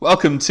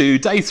Welcome to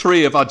day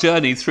 3 of our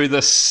journey through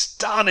the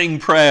stunning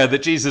prayer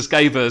that Jesus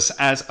gave us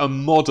as a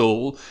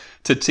model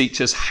to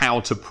teach us how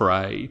to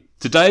pray.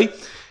 Today,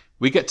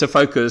 we get to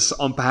focus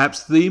on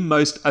perhaps the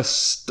most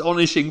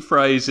astonishing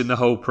phrase in the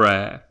whole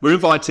prayer. We're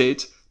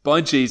invited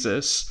by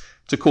Jesus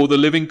to call the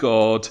living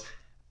God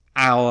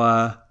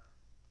our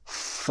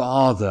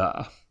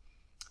Father.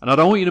 And I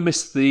don't want you to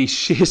miss the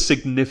sheer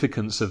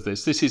significance of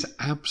this. This is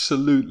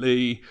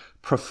absolutely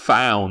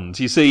profound.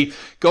 You see,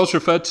 God's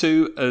referred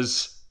to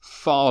as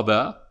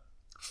Father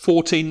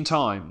 14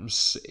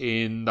 times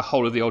in the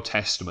whole of the Old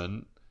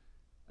Testament,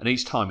 and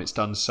each time it's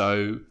done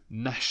so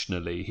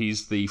nationally.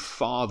 He's the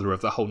father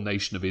of the whole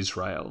nation of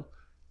Israel.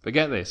 But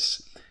get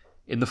this,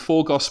 in the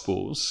 4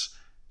 Gospels,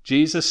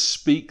 Jesus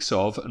speaks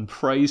of and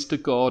prays to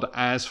God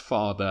as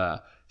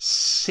Father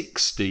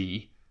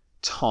 60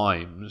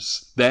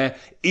 times. There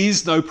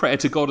is no prayer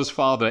to God as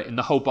Father in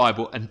the whole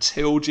Bible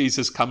until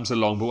Jesus comes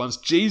along. But once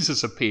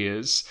Jesus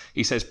appears,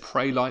 he says,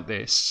 pray like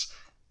this,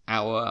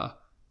 our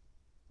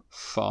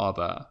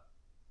Father.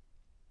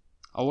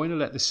 I want to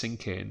let this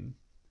sink in.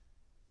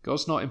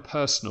 God's not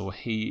impersonal.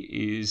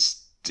 He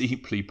is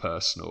deeply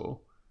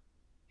personal.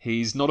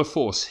 He's not a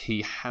force.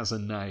 He has a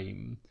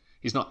name.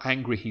 He's not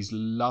angry. He's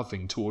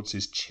loving towards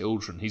his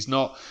children. He's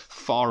not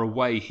far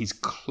away. He's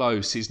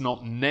close. He's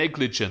not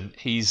negligent.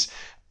 He's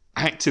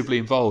actively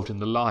involved in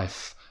the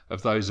life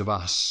of those of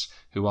us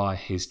who are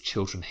his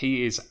children.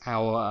 He is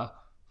our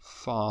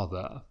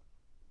Father.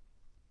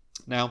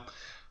 Now,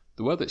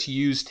 the word that's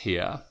used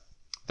here,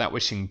 without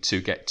wishing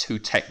to get too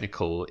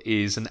technical,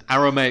 is an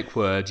Aramaic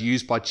word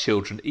used by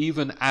children,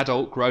 even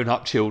adult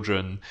grown-up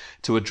children,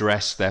 to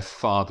address their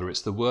father.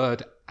 It's the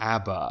word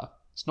Abba.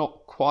 It's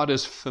not quite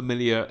as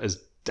familiar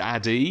as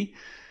daddy,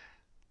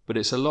 but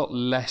it's a lot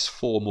less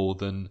formal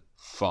than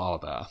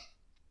father.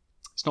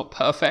 It's not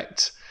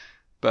perfect,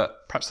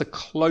 but perhaps the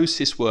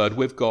closest word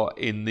we've got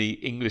in the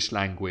English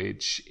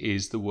language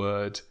is the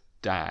word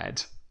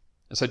dad.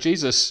 And so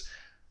Jesus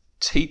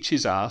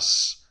teaches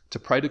us to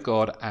pray to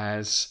God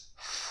as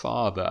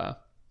Father,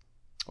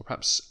 or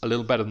perhaps a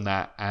little better than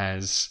that,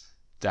 as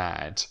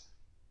Dad.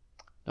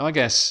 Now, I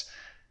guess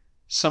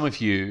some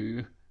of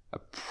you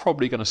are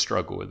probably going to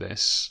struggle with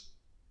this.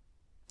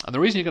 And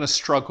the reason you're going to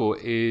struggle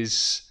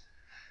is,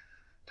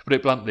 to put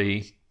it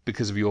bluntly,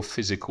 because of your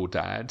physical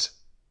dad.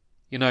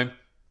 You know,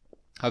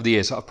 over the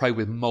years, I've prayed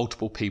with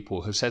multiple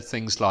people who've said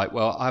things like,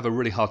 well, I have a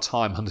really hard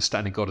time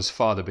understanding God as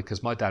Father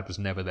because my dad was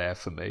never there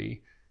for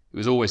me. He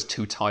was always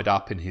too tied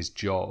up in his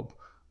job.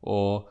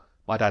 Or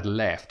my dad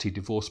left, he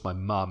divorced my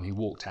mum, he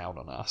walked out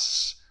on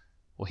us.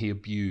 Or he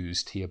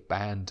abused, he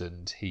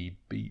abandoned, he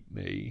beat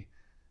me.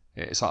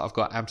 It's like I've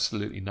got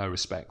absolutely no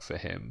respect for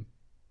him.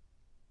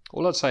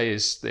 All I'd say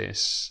is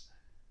this: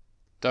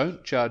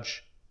 don't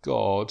judge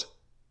God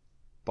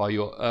by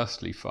your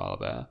earthly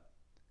father.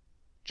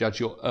 Judge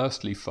your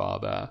earthly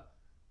father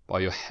by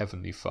your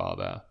heavenly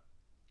Father.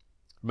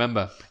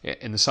 Remember,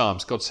 in the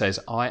Psalms, God says,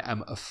 I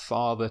am a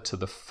father to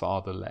the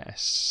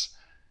fatherless.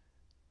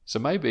 So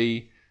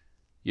maybe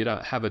you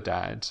don't have a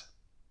dad,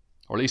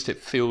 or at least it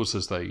feels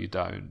as though you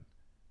don't,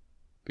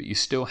 but you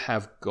still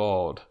have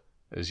God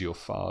as your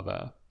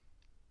Father.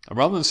 And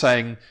rather than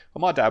saying, well,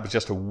 my dad was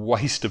just a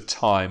waste of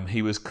time,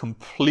 he was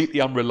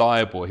completely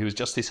unreliable, he was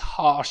just this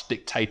harsh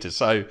dictator,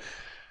 so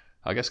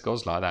I guess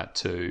God's like that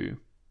too.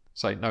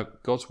 Say, no,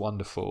 God's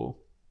wonderful.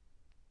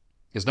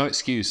 There's no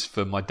excuse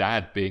for my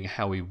dad being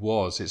how he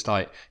was. It's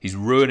like he's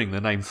ruining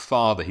the name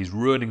Father. He's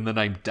ruining the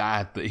name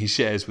Dad that he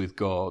shares with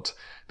God.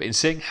 But in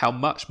seeing how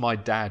much my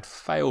dad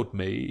failed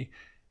me,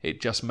 it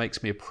just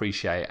makes me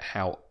appreciate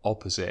how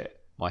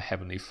opposite my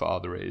Heavenly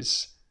Father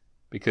is.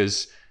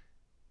 Because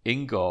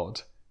in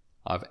God,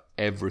 I've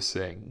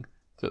everything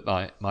that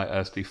my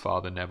earthly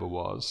father never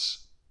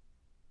was.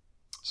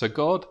 So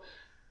God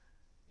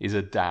is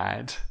a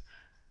dad,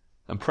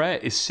 and prayer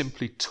is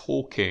simply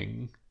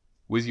talking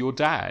with your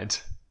dad.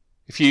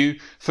 If you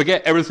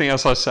forget everything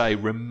else I say,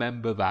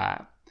 remember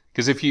that.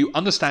 Because if you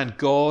understand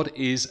God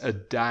is a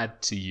dad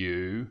to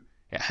you,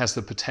 it has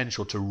the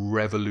potential to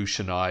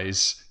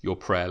revolutionize your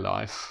prayer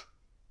life.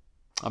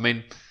 I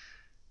mean,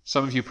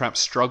 some of you perhaps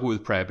struggle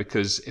with prayer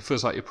because it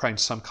feels like you're praying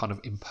to some kind of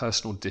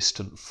impersonal,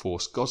 distant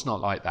force. God's not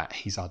like that.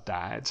 He's our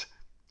dad.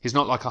 He's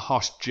not like a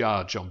harsh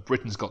judge on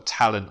Britain's Got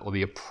Talent or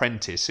The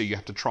Apprentice who you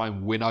have to try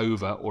and win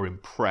over or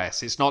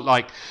impress. It's not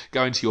like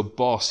going to your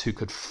boss who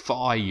could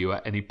fire you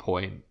at any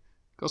point.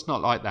 God's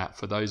not like that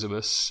for those of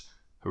us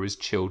who are his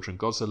children.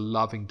 God's a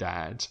loving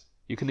dad.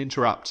 You can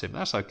interrupt him.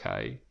 That's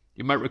okay.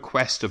 You make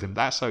request of him.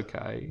 That's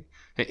okay.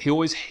 He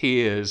always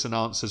hears and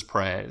answers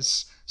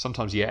prayers.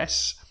 Sometimes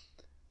yes,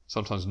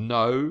 sometimes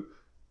no,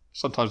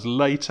 sometimes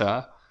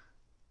later,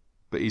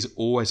 but he's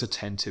always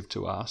attentive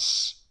to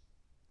us.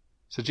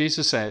 So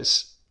Jesus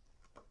says,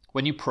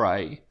 when you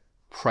pray,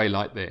 pray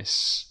like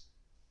this,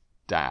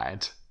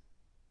 Dad.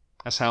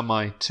 That's how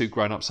my 2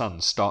 grown-up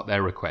sons start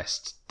their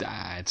requests,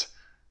 Dad.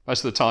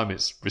 Most of the time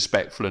it's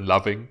respectful and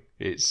loving.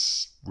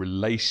 It's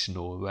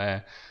relational.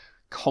 They're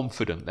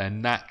confident, they're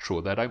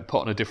natural, they don't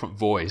put on a different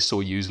voice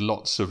or use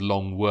lots of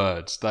long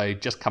words. They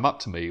just come up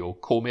to me or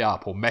call me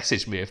up or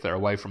message me if they're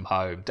away from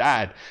home.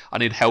 Dad, I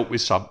need help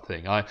with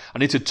something. I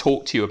need to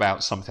talk to you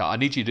about something. I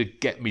need you to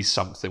get me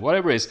something.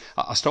 Whatever it is,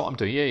 I start what I'm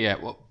doing. Yeah.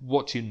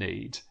 What do you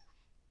need?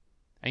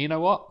 And you know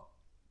what?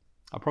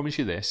 I promise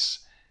you this.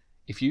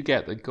 If you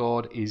get that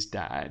God is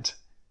Dad,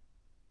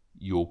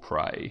 you'll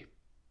pray.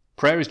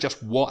 Prayer is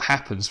just what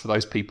happens for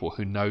those people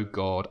who know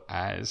God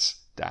as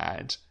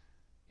Dad.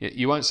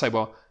 You won't say,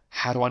 well,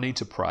 how do I need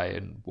to pray?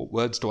 And what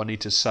words do I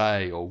need to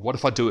say? Or what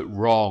if I do it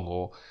wrong?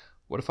 Or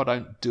what if I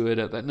don't do it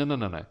at that?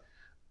 No.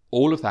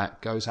 All of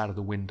that goes out of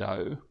the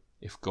window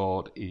if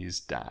God is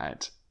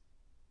Dad.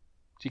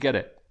 Do you get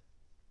it?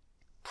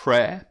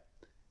 Prayer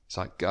is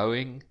like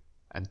going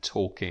and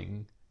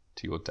talking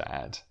to your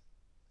dad.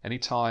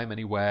 Anytime,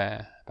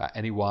 anywhere, about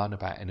anyone,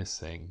 about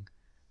anything.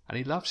 And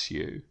he loves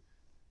you.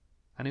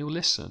 And he'll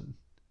listen.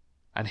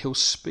 And he'll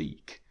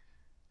speak.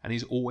 And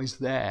he's always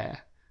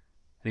there.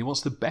 And he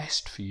wants the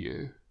best for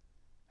you.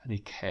 And he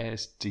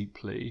cares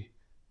deeply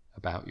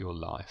about your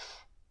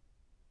life.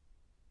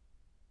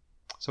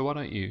 So why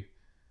don't you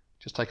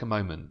just take a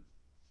moment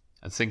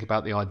and think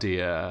about the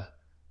idea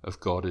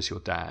of God as your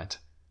dad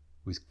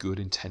with good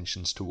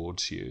intentions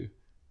towards you.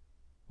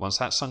 Once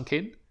that's sunk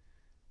in,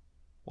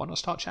 why not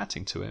start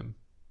chatting to him?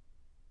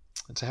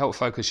 And to help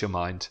focus your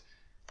mind,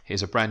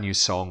 here's a brand new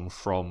song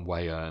from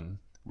Wayern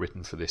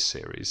written for this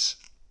series.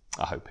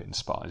 I hope it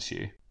inspires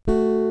you.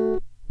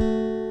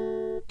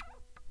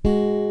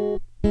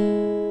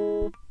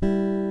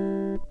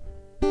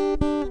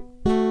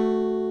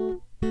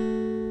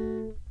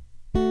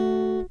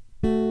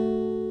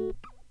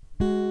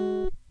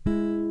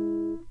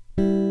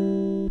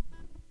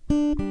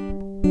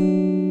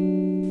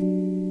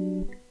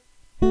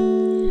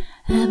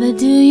 But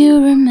do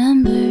you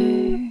remember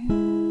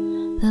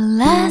the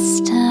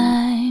last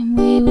time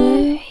we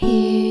were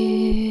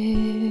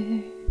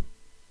here?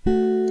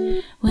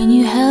 When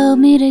you held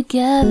me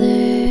together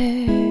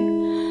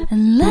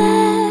and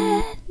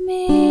let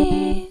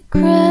me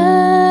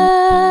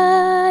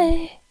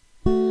cry.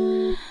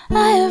 I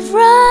have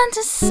run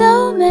to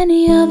so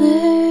many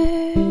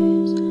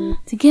others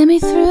to get me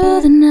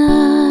through the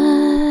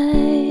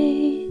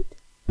night.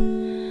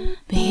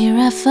 But here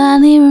I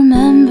finally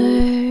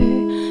remember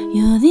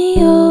you're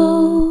the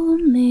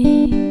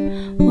only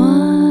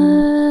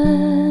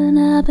one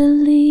I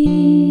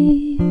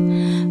believe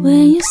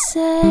when you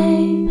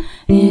say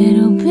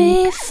it'll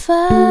be fine.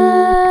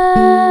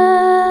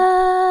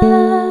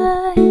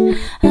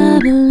 I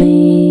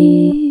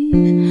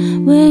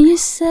believe when you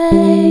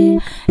say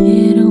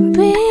it'll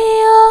be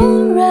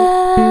alright.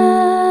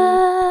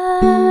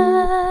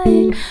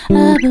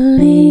 I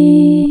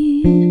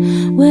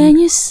believe when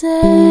you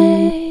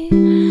say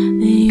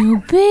that you'll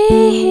be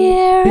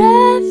here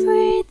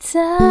every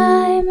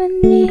time I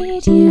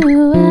need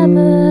you,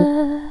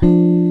 Abba,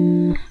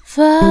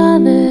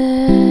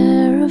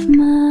 Father of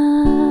mine.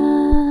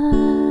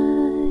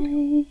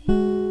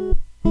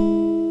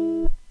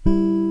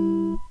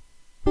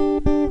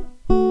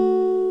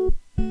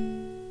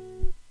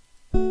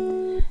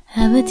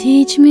 Abba,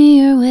 teach me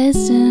your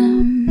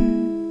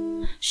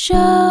wisdom,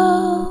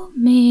 show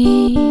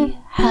me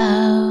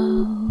how.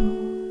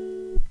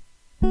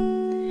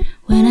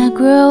 When I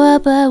grow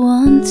up I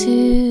want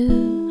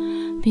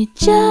to be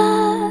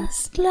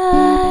just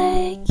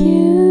like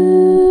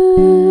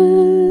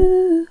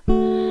you.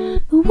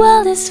 The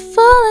world is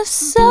full of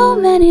so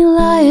many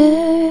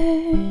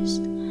liars,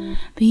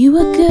 but you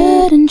are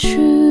good and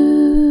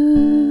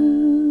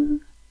true.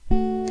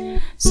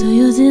 So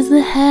yours is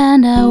the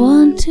hand I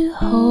want to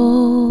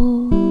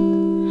hold.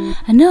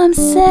 I know I'm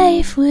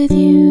safe with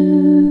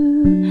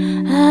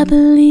you. I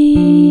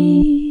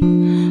believe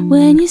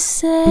when you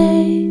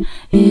say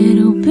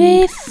it'll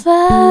be fine.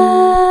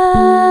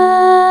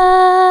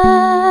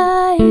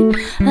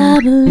 I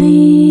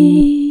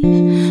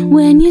believe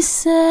when you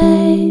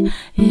say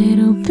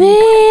it'll be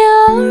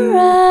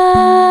alright.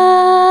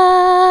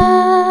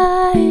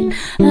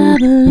 I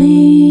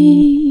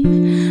believe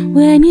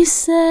when you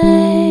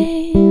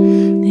say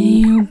that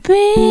you'll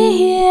be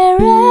here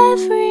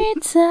every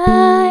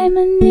time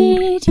I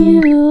need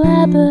you,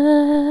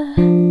 Abba,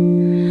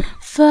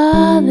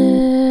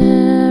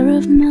 Father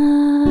of mine.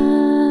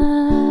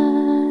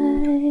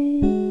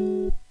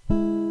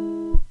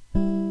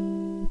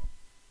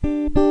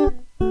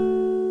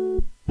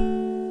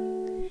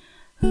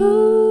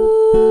 Oh,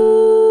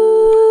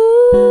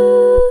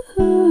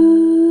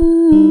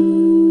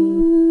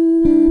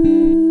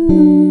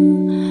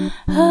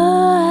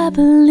 I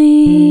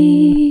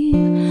believe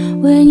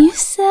when you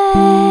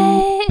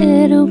say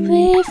it'll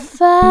be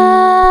fine.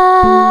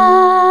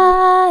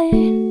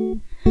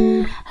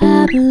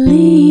 I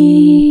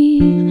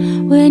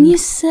believe when you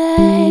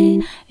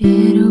say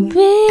it'll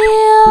be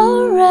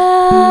alright.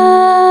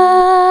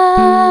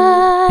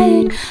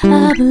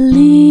 I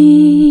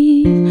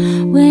believe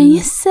when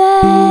you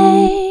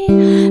say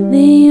that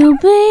you'll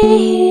be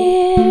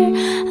here.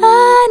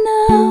 I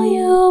know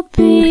you'll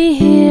be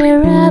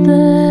here,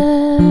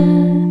 Abba,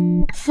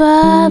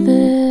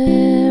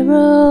 Father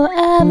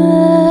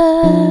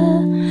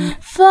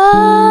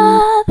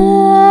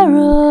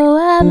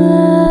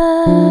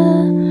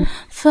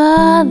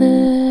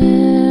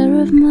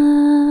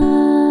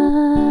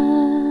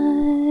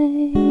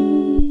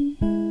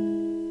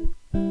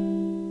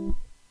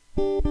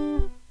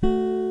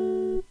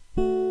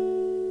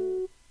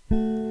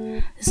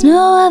There's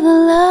no other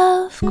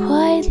love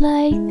quite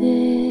like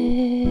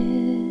this.